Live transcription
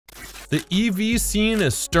The EV scene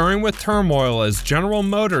is stirring with turmoil as General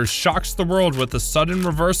Motors shocks the world with a sudden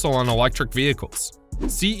reversal on electric vehicles.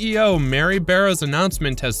 CEO Mary Bara's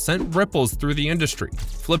announcement has sent ripples through the industry,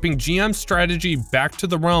 flipping GM's strategy back to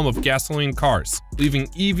the realm of gasoline cars, leaving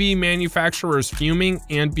EV manufacturers fuming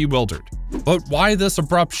and bewildered. But why this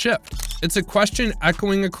abrupt shift? It's a question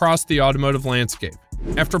echoing across the automotive landscape.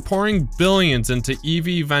 After pouring billions into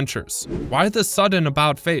EV ventures, why the sudden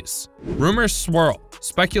about-face? Rumors swirl,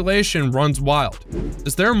 speculation runs wild.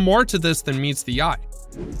 Is there more to this than meets the eye?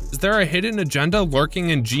 Is there a hidden agenda lurking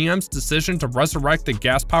in GM's decision to resurrect the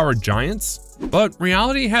gas-powered giants? But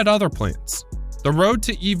reality had other plans. The road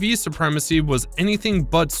to EV supremacy was anything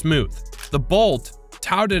but smooth. The Bolt,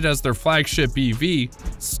 touted as their flagship EV,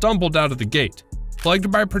 stumbled out of the gate, plagued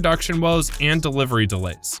by production woes and delivery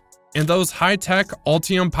delays. And those high-tech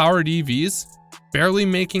Ultium-powered EVs barely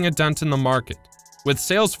making a dent in the market, with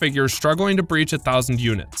sales figures struggling to breach 1,000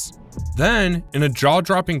 units. Then, in a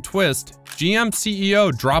jaw-dropping twist, GM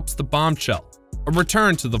CEO drops the bombshell, a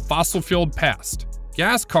return to the fossil-fueled past.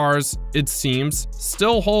 Gas cars, it seems,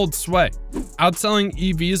 still hold sway, outselling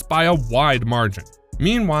EVs by a wide margin.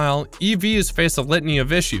 Meanwhile, EVs face a litany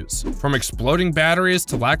of issues, from exploding batteries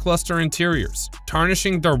to lackluster interiors,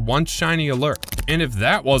 tarnishing their once shiny allure. And if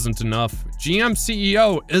that wasn't enough, GM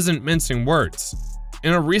CEO isn't mincing words.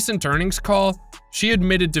 In a recent earnings call, she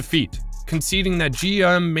admitted defeat, conceding that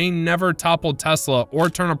GM may never topple Tesla or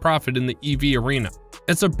turn a profit in the EV arena.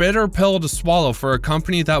 It's a bitter pill to swallow for a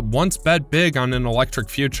company that once bet big on an electric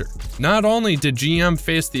future. Not only did GM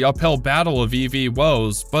face the uphill battle of EV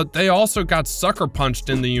woes, but they also got sucker punched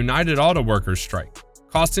in the United Auto Workers strike,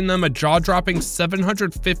 costing them a jaw-dropping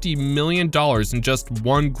 $750 million in just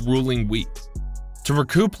one grueling week. To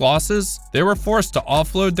recoup losses, they were forced to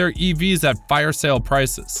offload their EVs at fire sale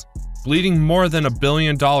prices, bleeding more than $1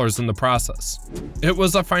 billion in the process. It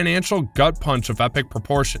was a financial gut punch of epic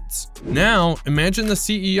proportions. Now, imagine the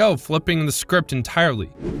CEO flipping the script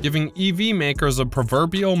entirely, giving EV makers a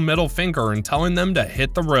proverbial middle finger and telling them to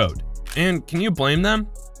hit the road. And can you blame them?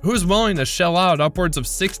 Who's willing to shell out upwards of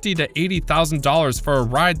 $60,000 to $80,000 for a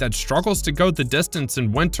ride that struggles to go the distance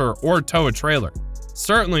in winter or tow a trailer?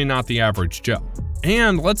 Certainly not the average Joe.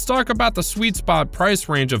 And let's talk about the sweet spot price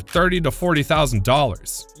range of $30,000 to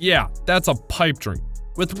 $40,000. Yeah, that's a pipe dream.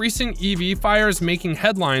 With recent EV fires making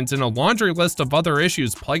headlines and a laundry list of other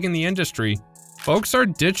issues plaguing the industry, folks are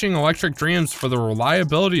ditching electric dreams for the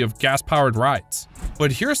reliability of gas-powered rides.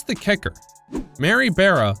 But here's the kicker. Mary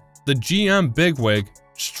Bara, the GM bigwig,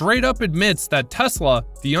 straight up admits that Tesla,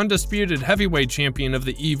 the undisputed heavyweight champion of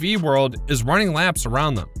the EV world, is running laps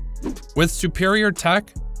around them. With superior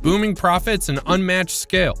tech, booming profits, and unmatched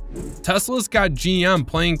scale, Tesla's got GM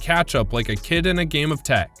playing catch-up like a kid in a game of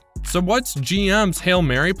tag. So what's GM's Hail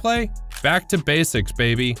Mary play? Back to basics,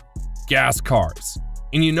 baby. Gas cars.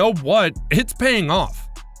 And you know what? It's paying off.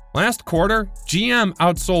 Last quarter, GM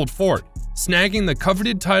outsold Ford, snagging the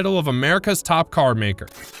coveted title of America's top car maker.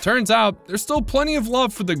 Turns out, there's still plenty of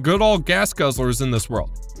love for the good old gas guzzlers in this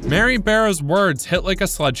world. Mary Bara's words hit like a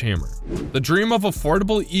sledgehammer. The dream of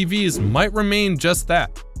affordable EVs might remain just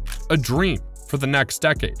that, a dream for the next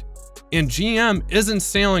decade. And GM isn't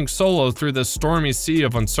sailing solo through this stormy sea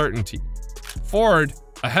of uncertainty. Ford,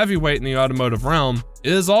 a heavyweight in the automotive realm,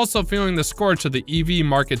 is also feeling the scorch of the EV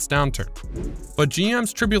market's downturn. But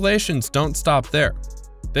GM's tribulations don't stop there.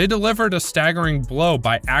 They delivered a staggering blow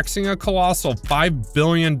by axing a colossal $5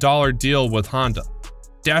 billion deal with Honda,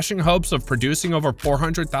 dashing hopes of producing over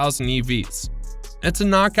 400,000 EVs. It's a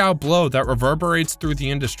knockout blow that reverberates through the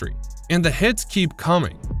industry, and the hits keep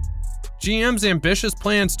coming. GM's ambitious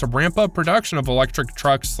plans to ramp up production of electric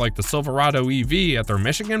trucks like the Silverado EV at their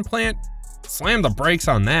Michigan plant slam the brakes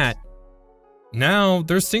on that. Now,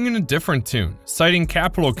 they're singing a different tune, citing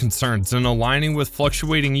capital concerns and aligning with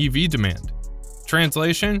fluctuating EV demand.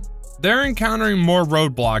 Translation? They're encountering more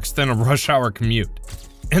roadblocks than a rush hour commute.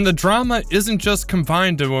 And the drama isn't just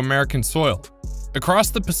confined to American soil.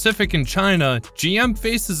 Across the Pacific and China, GM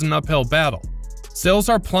faces an uphill battle. Sales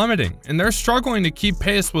are plummeting, and they're struggling to keep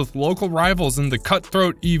pace with local rivals in the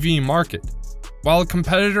cutthroat EV market. While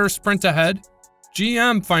competitors sprint ahead,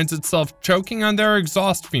 GM finds itself choking on their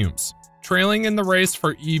exhaust fumes, trailing in the race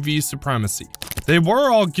for EV supremacy. They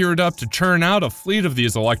were all geared up to churn out a fleet of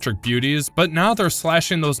these electric beauties, but now they're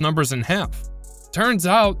slashing those numbers in half. Turns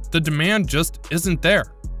out, the demand just isn't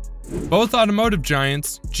there. Both automotive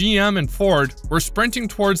giants, GM and Ford, were sprinting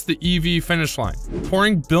towards the EV finish line,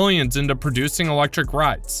 pouring billions into producing electric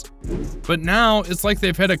rides. But now, it's like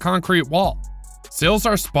they've hit a concrete wall. Sales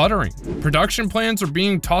are sputtering, production plans are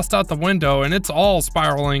being tossed out the window, and it's all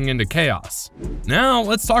spiraling into chaos. Now,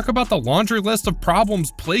 let's talk about the laundry list of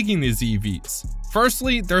problems plaguing these EVs.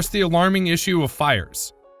 Firstly, there's the alarming issue of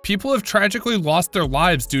fires. People have tragically lost their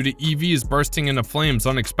lives due to EVs bursting into flames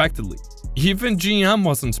unexpectedly. Even GM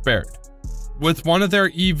wasn't spared, with one of their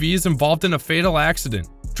EVs involved in a fatal accident,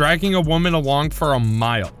 dragging a woman along for a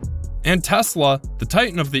mile. And Tesla, the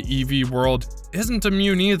titan of the EV world, isn't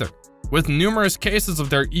immune either, with numerous cases of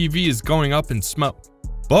their EVs going up in smoke.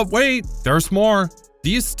 But wait, there's more.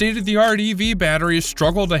 These state-of-the-art EV batteries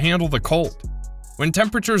struggle to handle the cold. When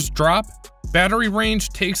temperatures drop, battery range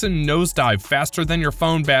takes a nosedive faster than your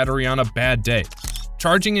phone battery on a bad day.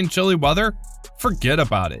 Charging in chilly weather? Forget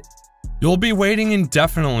about it. You'll be waiting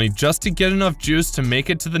indefinitely just to get enough juice to make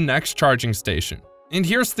it to the next charging station. And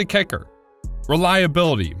here's the kicker: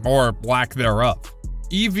 reliability, or lack thereof.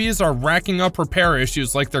 EVs are racking up repair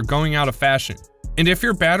issues like they're going out of fashion. And if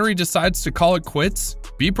your battery decides to call it quits,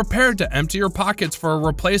 be prepared to empty your pockets for a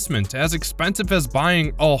replacement as expensive as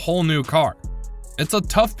buying a whole new car. It's a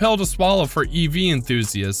tough pill to swallow for EV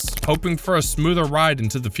enthusiasts hoping for a smoother ride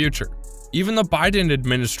into the future. Even the Biden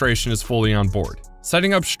administration is fully on board,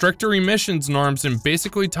 setting up stricter emissions norms and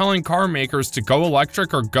basically telling car makers to go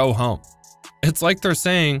electric or go home. It's like they're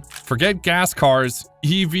saying, forget gas cars,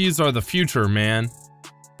 EVs are the future, man.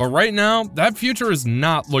 But right now, that future is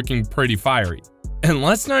not looking pretty fiery. And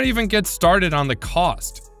let's not even get started on the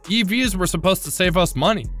cost. EVs were supposed to save us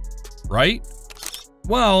money, right?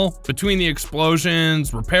 Well, between the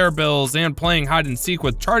explosions, repair bills, and playing hide and seek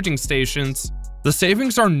with charging stations, the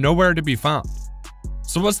savings are nowhere to be found.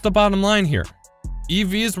 So what's the bottom line here?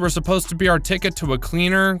 EVs were supposed to be our ticket to a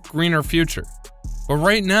cleaner, greener future. But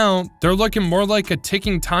right now, they're looking more like a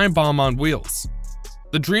ticking time bomb on wheels.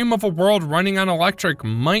 The dream of a world running on electric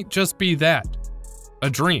might just be that, a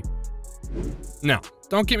dream. Now,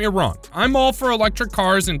 don't get me wrong, I'm all for electric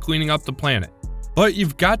cars and cleaning up the planet. But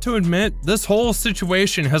you've got to admit, this whole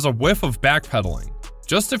situation has a whiff of backpedaling.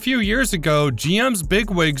 Just a few years ago, GM's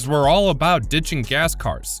bigwigs were all about ditching gas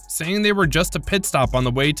cars, saying they were just a pit stop on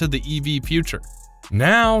the way to the EV future.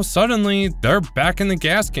 Now, suddenly, they're back in the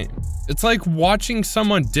gas game. It's like watching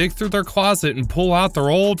someone dig through their closet and pull out their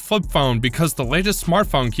old flip phone because the latest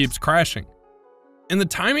smartphone keeps crashing. And the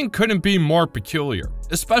timing couldn't be more peculiar,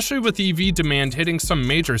 especially with EV demand hitting some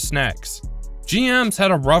major snags. GM's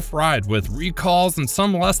had a rough ride with recalls and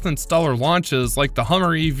some less than stellar launches like the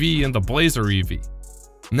Hummer EV and the Blazer EV.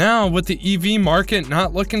 Now, with the EV market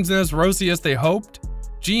not looking as rosy as they hoped,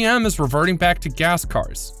 GM is reverting back to gas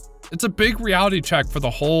cars. It's a big reality check for the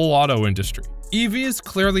whole auto industry. EVs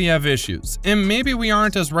clearly have issues, and maybe we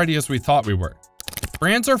aren't as ready as we thought we were.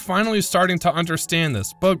 Brands are finally starting to understand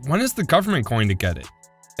this, but when is the government going to get it?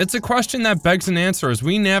 It's a question that begs an answer as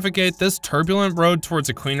we navigate this turbulent road towards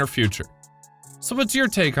a cleaner future. So what's your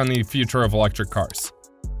take on the future of electric cars?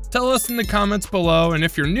 Tell us in the comments below, and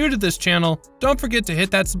if you're new to this channel, don't forget to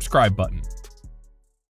hit that subscribe button.